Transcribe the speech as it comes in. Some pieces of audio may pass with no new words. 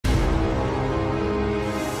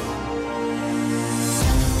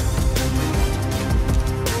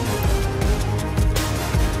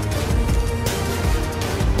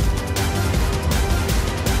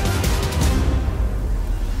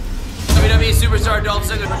superstar Dolph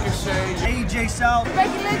Ziggler. AJ Styles.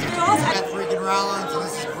 Seth freaking Rollins, and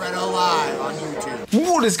this is BrettO Live on YouTube.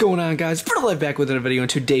 What is going on, guys? BrettO Live back with another video, and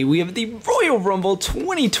today we have the Royal Rumble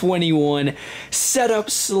 2021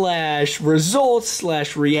 setup slash results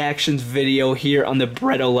slash reactions video here on the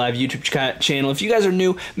BrettO Live YouTube channel. If you guys are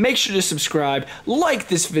new, make sure to subscribe, like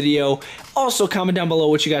this video. Also, comment down below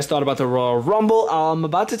what you guys thought about the Royal Rumble. I'm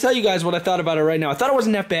about to tell you guys what I thought about it right now. I thought it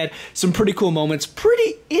wasn't that bad. Some pretty cool moments.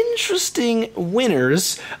 Pretty interesting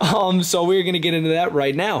winners. So we're going to get into that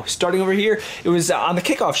right now. Starting over here, it was on the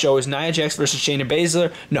kickoff show. It was Nia Jax versus Shayna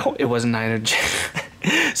Baszler. No, it wasn't Nia Jax.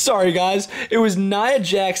 Sorry, guys. It was Nia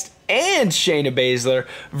Jax and Shayna Baszler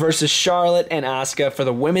versus Charlotte and Asuka for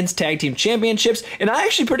the Women's Tag Team Championships. And I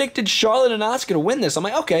actually predicted Charlotte and Asuka to win this. I'm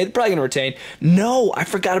like, okay, they're probably going to retain. No, I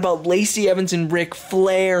forgot about Lacey Evans and Ric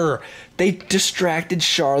Flair. They distracted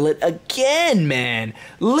Charlotte again, man.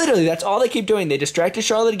 Literally, that's all they keep doing. They distracted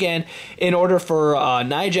Charlotte again in order for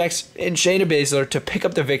Nia Jax and Shayna Baszler to pick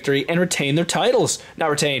up the victory and retain their titles. Not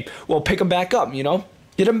retain. Well, pick them back up, you know?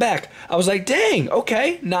 Get them back. I was like, dang,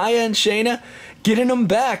 okay, Nia and Shayna getting them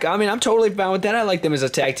back. I mean, I'm totally fine with that. I like them as a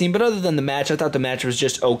tag team, but other than the match, I thought the match was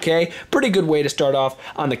just okay. Pretty good way to start off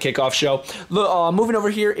on the kickoff show. Moving over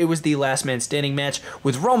here, it was the last man standing match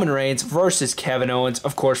with Roman Reigns versus Kevin Owens,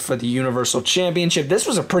 of course, for the Universal Championship. This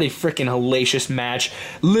was a pretty freaking hellacious match.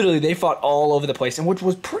 Literally, they fought all over the place, and which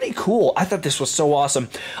was pretty cool. I thought this was so awesome.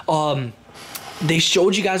 They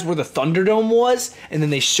showed you guys where the Thunderdome was, and then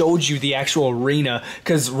they showed you the actual arena,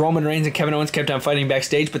 because Roman Reigns and Kevin Owens kept on fighting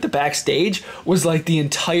backstage, but the backstage was like the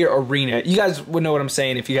entire arena. You guys would know what I'm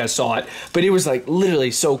saying if you guys saw it, but it was like literally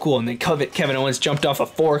so cool. And then Kevin Owens jumped off a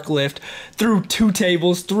forklift, through 2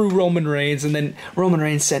 tables, through Roman Reigns, and then Roman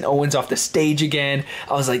Reigns sent Owens off the stage again.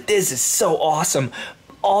 I was like, this is so awesome,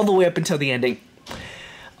 all the way up until the ending.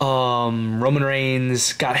 Roman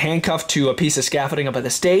Reigns got handcuffed to a piece of scaffolding up at the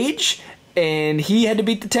stage, and he had to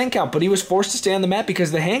beat the 10 count, but he was forced to stay on the mat because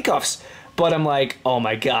of the handcuffs. But I'm like, oh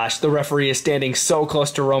my gosh, the referee is standing so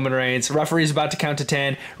close to Roman Reigns. The referee's about to count to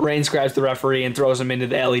 10. Reigns grabs the referee and throws him into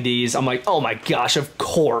the LEDs. I'm like, oh my gosh, of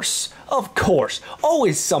course. Of course.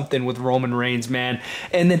 Always something with Roman Reigns, man.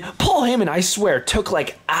 And then Paul Heyman, I swear, took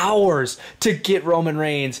like hours to get Roman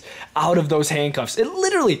Reigns out of those handcuffs.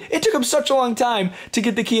 It took him such a long time to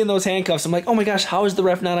get the key in those handcuffs. I'm like, oh my gosh, how is the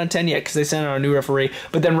ref not on 10 yet? Because they sent out a new referee.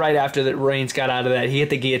 But then right after that, Reigns got out of that, he hit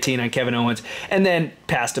the guillotine on Kevin Owens and then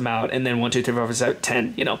passed him out. And then 1, 2, 3, 4, 5, 6,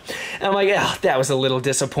 10, you know. And I'm like, yeah, that was a little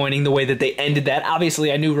disappointing the way that they ended that.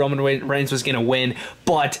 Obviously, I knew Roman Reigns was going to win,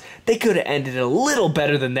 but they could have ended it a little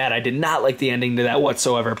better than that. I did not like the ending to that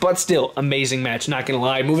whatsoever, but still, amazing match, not gonna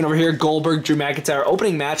lie. Moving over here, Goldberg, Drew McIntyre,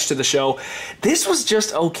 opening match to the show. This was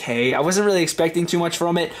just okay. I wasn't really expecting too much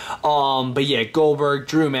from it, but yeah, Goldberg,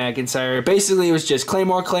 Drew McIntyre, basically it was just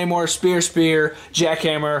Claymore, Claymore, Spear, Spear,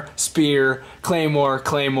 Jackhammer, Spear, Claymore,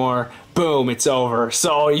 Claymore, boom, it's over.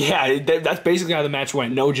 So yeah, that's basically how the match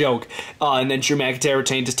went, no joke. And then Drew McIntyre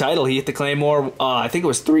retained his title. He hit the Claymore, I think it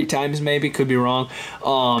was 3 times maybe, could be wrong,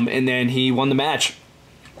 and then he won the match.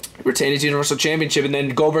 Retained his Universal Championship, and then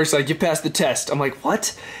Goldberg's like, you passed the test. I'm like,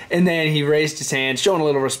 what? And then he raised his hand, showing a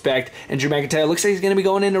little respect, and Drew McIntyre looks like he's going to be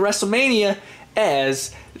going into WrestleMania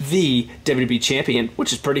as the WWE Champion,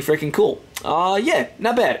 which is pretty freaking cool. Yeah,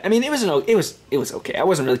 not bad. I mean, it was okay. I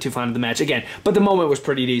wasn't really too fond of the match again, but the moment was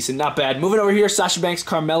pretty decent, not bad. Moving over here, Sasha Banks,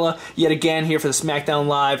 Carmella, yet again here for the SmackDown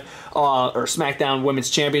Live, or SmackDown Women's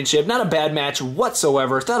Championship. Not a bad match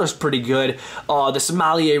whatsoever. Thought it was pretty good. The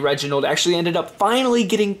Sommelier Reginald actually ended up finally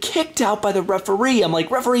getting kicked out by the referee. I'm like,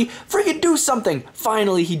 referee, freaking do something.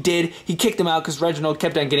 Finally, he did. He kicked him out because Reginald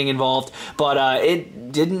kept on getting involved, but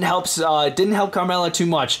it didn't help Carmella too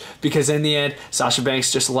much, because in the end, Sasha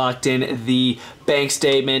Banks just locked in the bank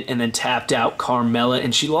statement and then tapped out Carmella,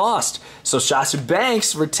 and she lost. So Sasha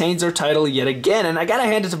Banks retains her title yet again, and I gotta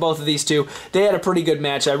hand it to both of these two. They had a pretty good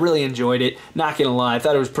match. I really enjoyed it. Not gonna lie, I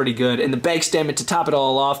thought it was pretty good, and the bank statement to top it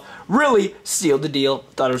all off really sealed the deal.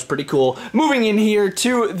 Thought it was pretty cool. Moving in here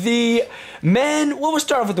to the men. Well, we'll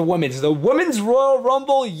start off with the women's. The Women's Royal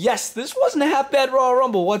Rumble. Yes, this wasn't a half bad Royal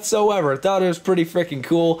Rumble whatsoever. Thought it was pretty freaking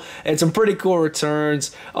cool, and some pretty cool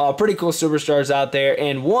returns. Pretty cool superstars out there,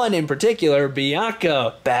 and one in particular,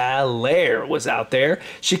 Bianca Belair was out there.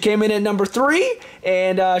 She came in at number 3,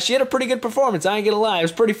 and she had a pretty good performance. I ain't gonna lie, it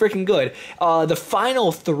was pretty freaking good. The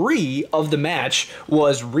final 3 of the match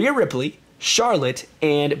was Rhea Ripley, Charlotte,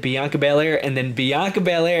 and Bianca Belair, and then Bianca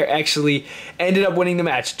Belair actually ended up winning the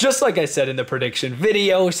match, just like I said in the prediction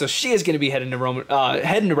video. So she is going to be heading to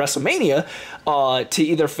WrestleMania to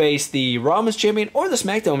either face the Raw Women's Champion or the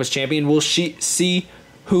SmackDown Women's Champion. We'll see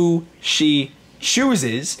who she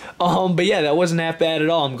chooses. But yeah, that wasn't half bad at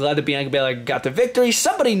all. I'm glad that Bianca Belair got the victory.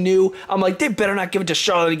 Somebody knew. I'm like, they better not give it to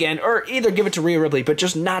Charlotte again, or either give it to Rhea Ripley, but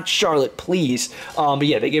just not Charlotte, please. But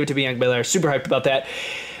yeah, they gave it to Bianca Belair. Super hyped about that.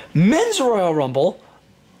 Men's Royal Rumble.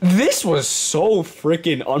 This was so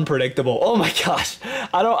freaking unpredictable. Oh my gosh.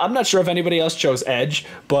 I'm not sure if anybody else chose Edge,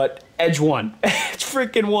 but Edge won. Edge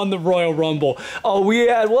freaking won the Royal Rumble. Oh,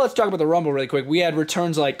 let's talk about the Rumble really quick. We had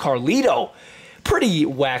returns like Carlito. Pretty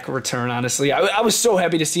whack return, honestly. I was so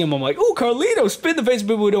happy to see him. I'm like, oh, Carlito, spin the face of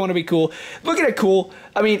people who don't want to be cool. Looking at cool.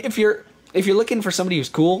 I mean, if you're looking for somebody who's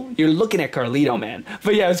cool, you're looking at Carlito, man.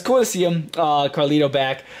 But yeah, it's cool to see him, Carlito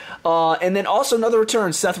back. And then also another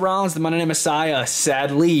return, Seth Rollins, the Monday Night Messiah.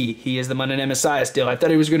 Sadly, he is the Monday Night Messiah still. I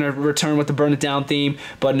thought he was going to return with the Burn It Down theme,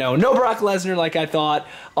 but no Brock Lesnar like I thought.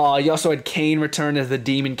 You also had Kane return as the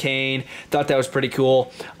Demon Kane. Thought that was pretty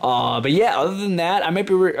cool. But yeah, other than that, I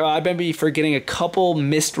might be forgetting a couple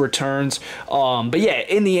missed returns. But yeah,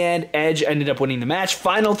 in the end, Edge ended up winning the match.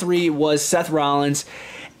 Final three was Seth Rollins,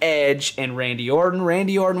 Edge, and Randy Orton.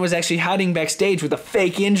 Randy Orton was actually hiding backstage with a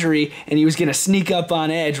fake injury, and he was going to sneak up on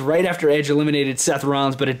Edge right after Edge eliminated Seth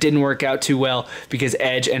Rollins, but it didn't work out too well because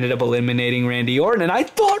Edge ended up eliminating Randy Orton, and I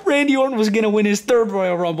thought Randy Orton was going to win his third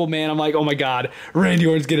Royal Rumble, man. I'm like, oh my god, Randy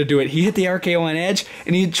Orton's going to do it. He hit the RKO on Edge,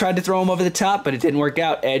 and he tried to throw him over the top, but it didn't work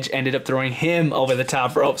out. Edge ended up throwing him over the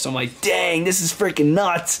top rope, so I'm like, dang, this is freaking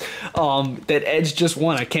nuts that Edge just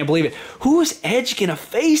won. I can't believe it. Who is Edge going to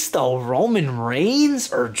face, though? Roman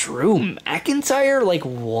Reigns or Drew McIntyre? Like,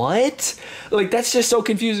 what? Like, that's just so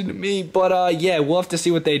confusing to me. But yeah, we'll have to see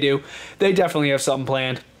what they do. They definitely have something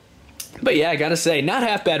planned. But yeah, I gotta say, not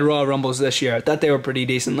half bad Royal Rumbles this year. I thought they were pretty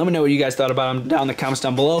decent. Let me know what you guys thought about them down in the comments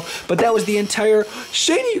down below. But that was the entire...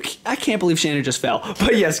 I can't believe Shayna just fell.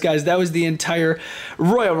 But yes, guys, that was the entire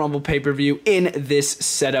Royal Rumble pay-per-view in this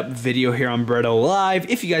setup video here on BrettO Live.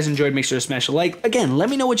 If you guys enjoyed, make sure to smash a like. Again, let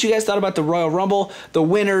me know what you guys thought about the Royal Rumble, the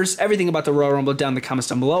winners, everything about the Royal Rumble down in the comments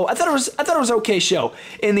down below. I thought it was an okay show.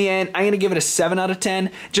 In the end, I'm gonna give it a 7 out of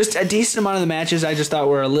 10. Just a decent amount of the matches I just thought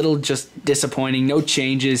were a little just disappointing. No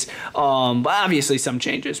changes. But obviously some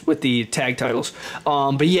changes with the tag titles.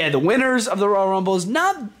 But yeah, the winners of the Royal Rumble is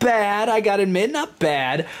not bad. I gotta admit, not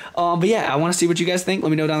bad. But yeah, I want to see what you guys think. Let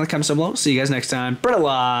me know down in the comments down below. See you guys next time. BrettO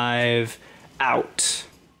Live out.